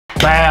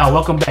Wow,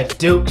 welcome back,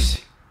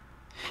 Dukes.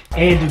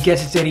 And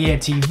Duke's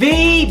Eddyed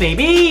TV,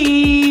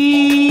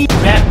 baby!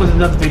 Back with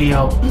another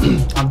video.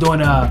 I'm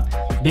doing a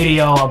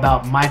video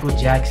about Michael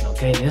Jackson,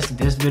 okay?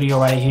 This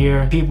video right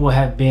here, people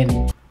have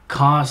been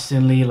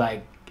constantly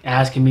like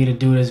asking me to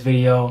do this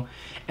video.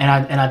 And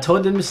I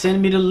told them to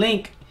send me the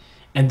link.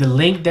 And the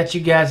link that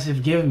you guys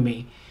have given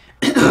me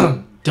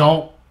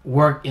don't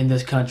work in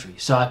this country.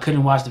 So I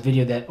couldn't watch the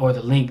video or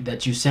the link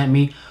that you sent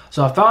me.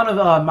 So I found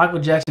a Michael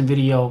Jackson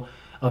video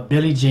of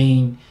Billie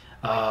Jean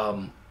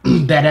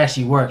that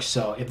actually works.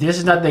 So if this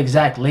is not the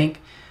exact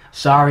link,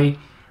 sorry,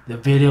 the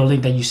video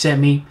link that you sent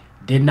me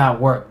did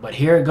not work. But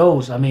here it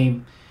goes. I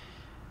mean,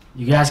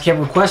 you guys kept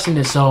requesting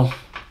it, so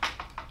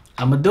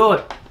I'm gonna do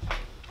it.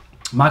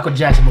 Michael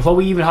Jackson. Before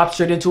we even hop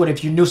straight into it,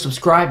 if you're new,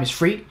 subscribe. It's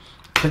free.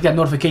 Click that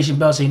notification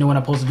bell so you know when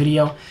I post a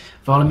video.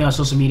 Follow me on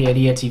social media,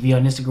 Eddyed TV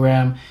on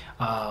Instagram.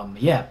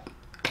 Yeah,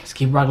 let's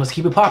keep rocking. Let's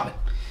keep it popping.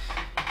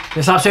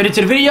 Let's hop straight into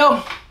the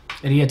video.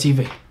 Eddyed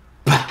TV.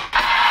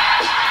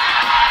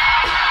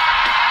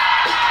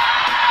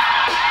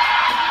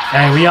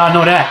 Hey, we all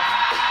know that.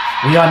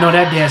 We all know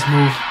that dance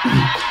move.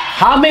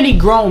 How many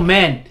grown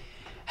men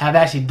have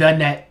actually done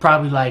that?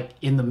 Probably like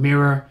in the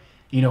mirror,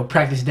 you know,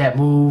 practice that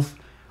move,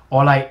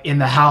 or like in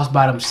the house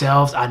by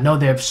themselves. I know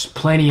there's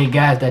plenty of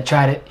guys that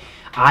tried it.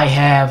 I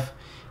have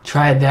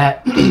tried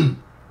that.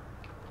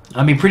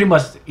 I mean, pretty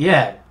much,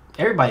 yeah,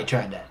 everybody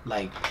tried that.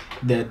 Like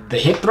the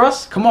hip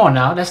thrust. Come on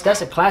now,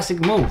 that's a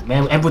classic move,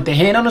 man. And with the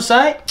hand on the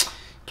side,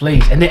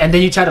 please. And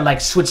then you try to like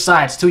switch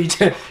sides too.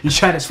 You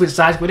try to switch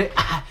sides with it.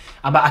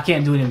 I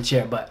can't do it in the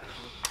chair, but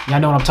y'all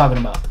know what I'm talking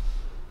about.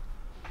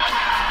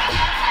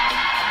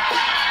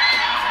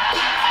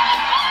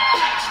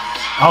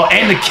 Oh,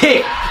 and the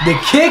kick. The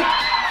kick.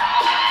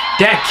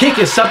 That kick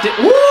is something.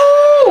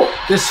 Woo!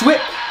 The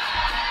switch.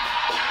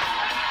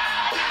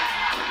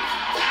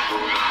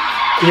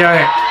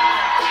 Yeah.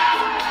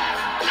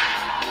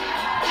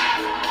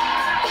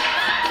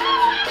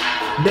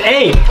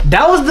 Hey,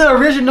 that was the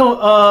original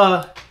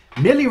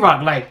Millie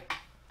Rock. Like,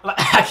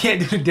 I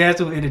can't do the dance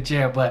move in the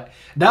chair, but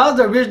that was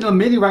the original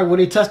Millie Rock where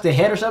they touched their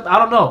head or something. I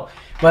don't know,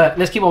 but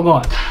let's keep on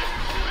going.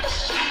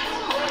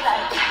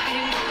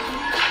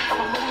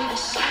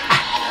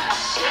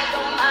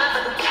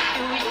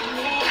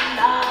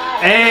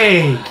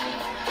 Hey!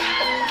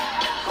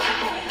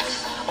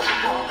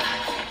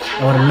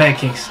 Oh, the leg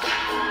kicks.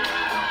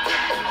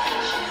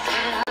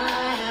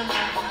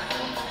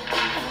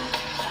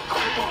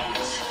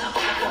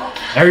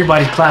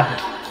 Everybody's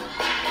clapping.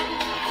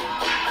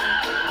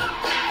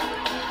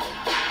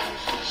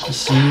 You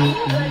see, I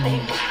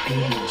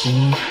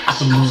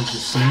can move the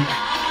seat.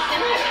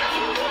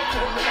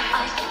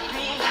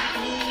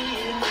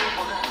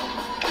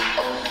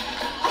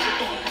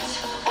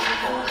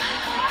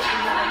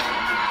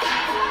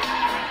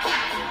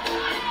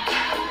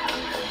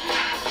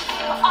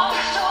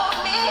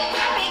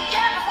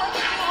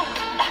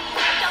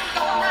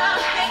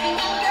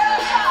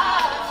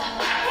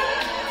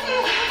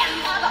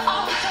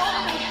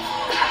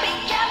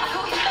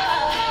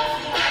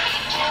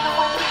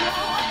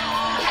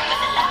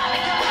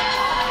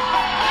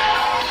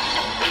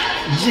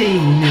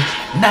 Genius,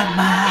 not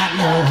my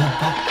love.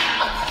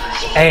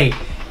 Hey,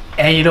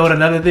 and you know what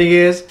another thing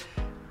is?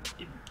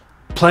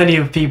 Plenty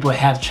of people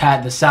have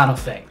tried the sound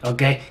effect,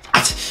 okay?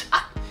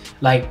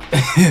 Like,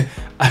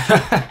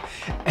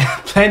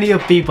 plenty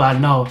of people I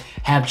know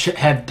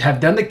have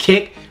done the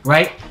kick,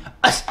 right?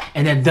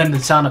 And then done the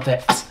sound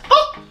effect.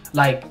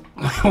 Like,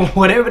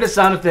 whatever the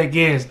sound effect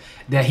is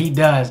that he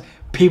does,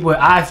 people,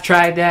 I've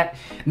tried that.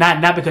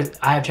 Not because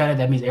I have tried it,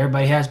 that means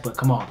everybody has, but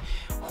come on.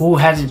 Who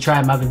hasn't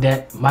tried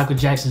Michael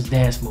Jackson's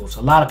dance moves?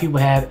 A lot of people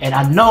have, and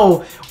I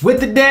know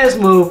with the dance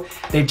move,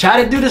 they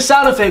try to do the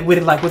sound effect with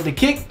it, like with the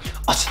kick.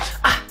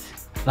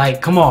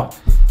 Like, come on,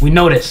 we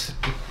know this.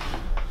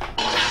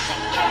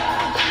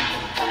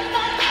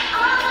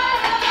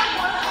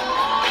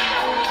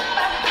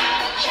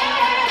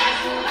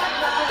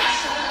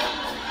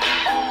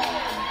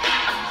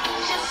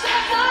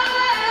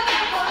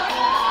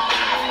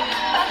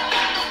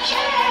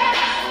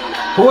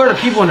 Who are the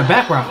people in the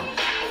background?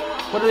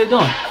 What are they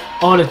doing?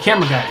 Oh, the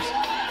camera guys.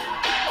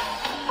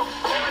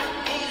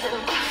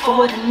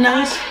 For the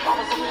nice.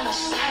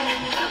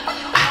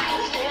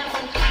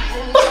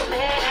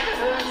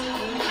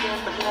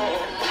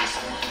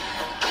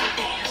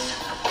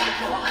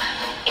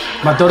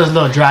 My throat is a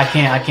little dry. I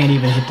can't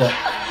even hit the.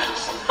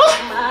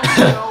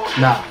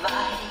 Nah.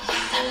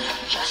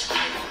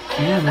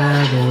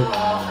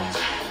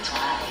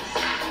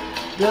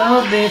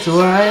 Love is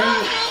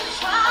right.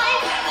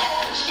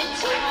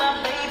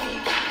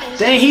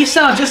 Dang, he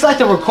sounds just like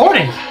the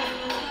recording.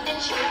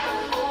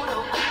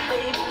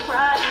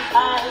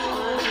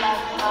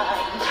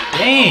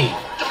 Dang.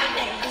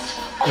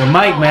 The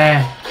mic,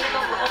 man.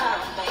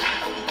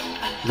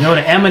 You know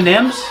the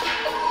M&Ms?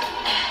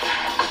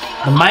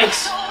 The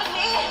mics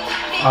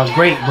are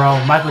great, bro.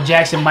 Michael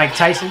Jackson, Mike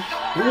Tyson.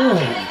 Ooh.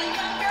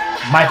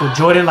 Michael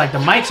Jordan, like the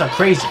mics are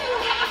crazy.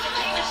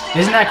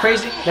 Isn't that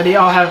crazy that they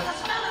all have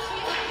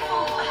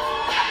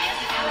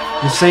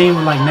the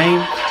same like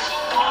name.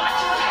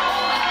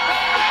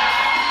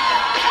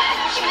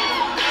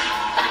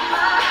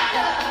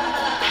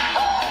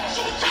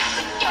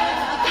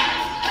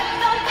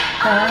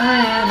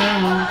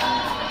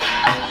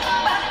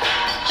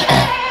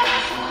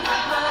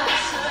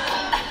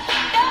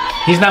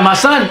 He's not my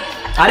son.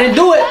 I didn't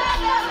do it.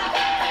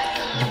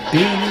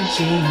 Billie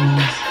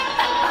Jeans.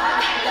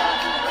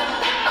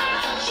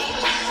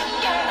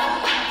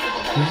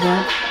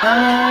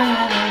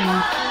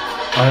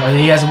 Oh,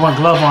 he has one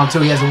glove on too.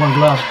 He has one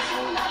glove.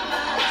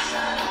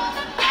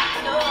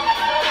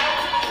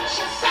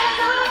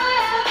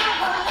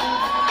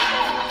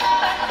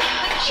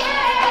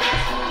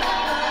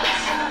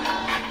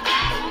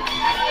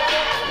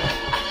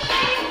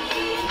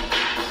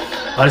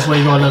 Oh, this way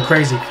he's going a little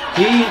crazy.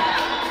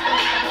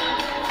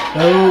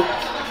 Oh.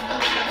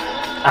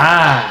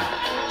 Ah.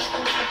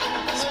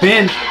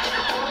 Spin.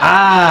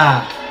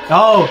 Ah.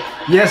 Oh,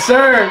 yes,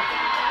 sir.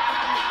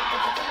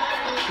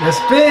 The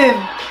spin.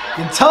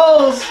 The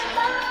toes.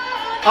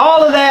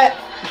 All of that.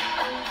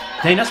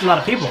 Dang, that's a lot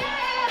of people.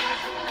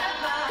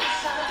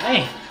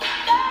 Dang.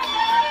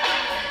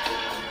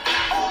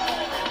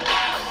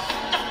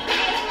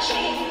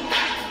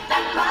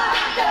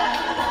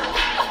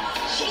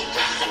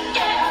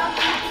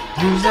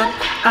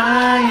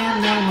 I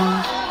am the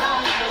one.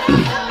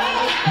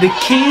 The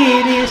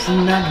kid is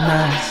not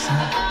my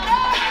son.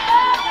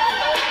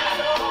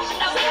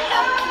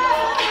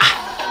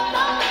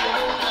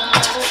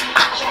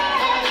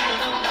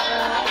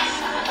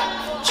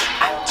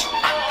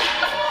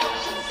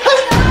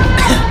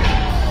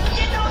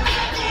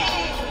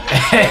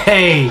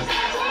 Hey.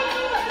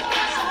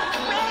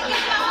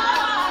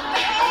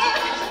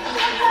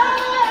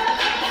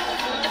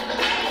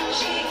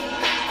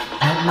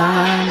 At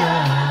my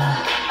love.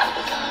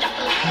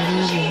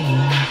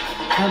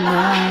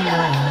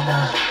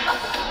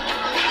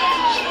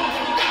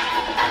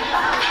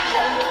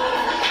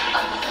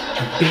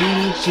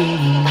 Billie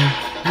Jean,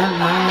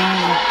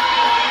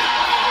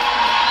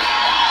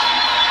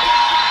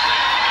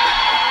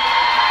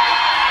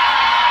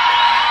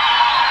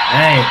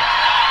 hey,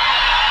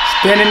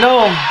 spinning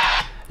on.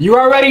 You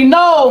already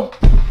know.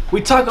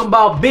 We talking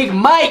about Big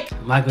Mike.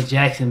 Michael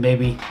Jackson,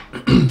 baby.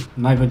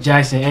 Michael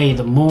Jackson. Hey,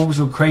 the moves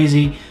were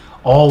crazy.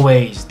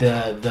 Always.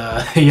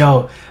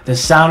 The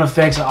sound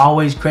effects are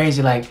always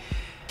crazy. Like,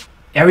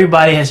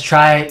 everybody has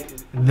tried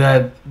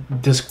the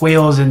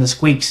squeals and the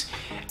squeaks.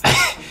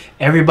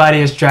 Everybody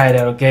has tried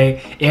that,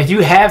 okay? If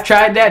you have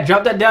tried that,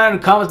 drop that down in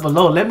the comments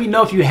below. Let me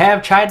know if you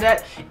have tried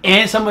that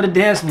and some of the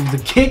dance moves. The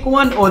kick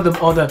one or the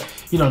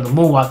you know, the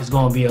moonwalk is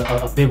going to be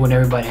a big one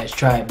everybody has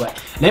tried.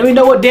 But let me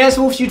know what dance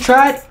moves you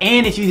tried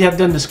and if you have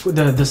done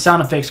the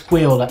sound effect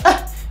squeal like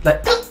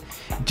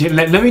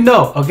let me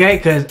know, okay?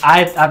 Because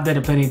I've done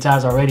it plenty of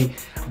times already.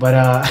 But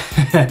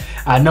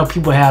I know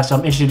people have, so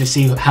I'm interested to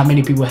see how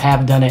many people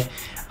have done it.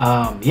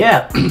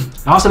 Yeah.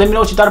 Also, let me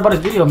know what you thought about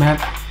this video, man.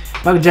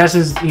 Michael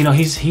Jackson's, you know,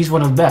 he's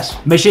one of the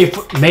best.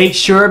 Make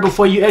sure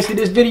before you exit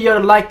this video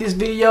to like this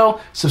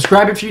video,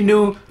 subscribe if you're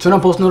new, turn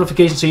on post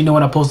notifications so you know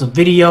when I post a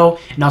video,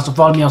 and also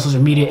follow me on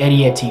social media,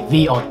 Eddyed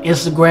TV on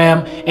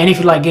Instagram. And if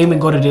you like gaming,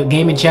 go to the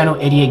gaming channel,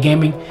 Eddyed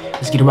Gaming.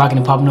 Let's get it rocking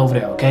and popping over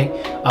there, okay?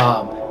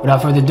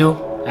 Without further ado,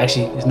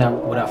 actually, it's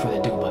not without further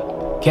ado,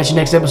 but catch you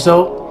next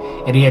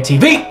episode, Eddyed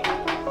TV.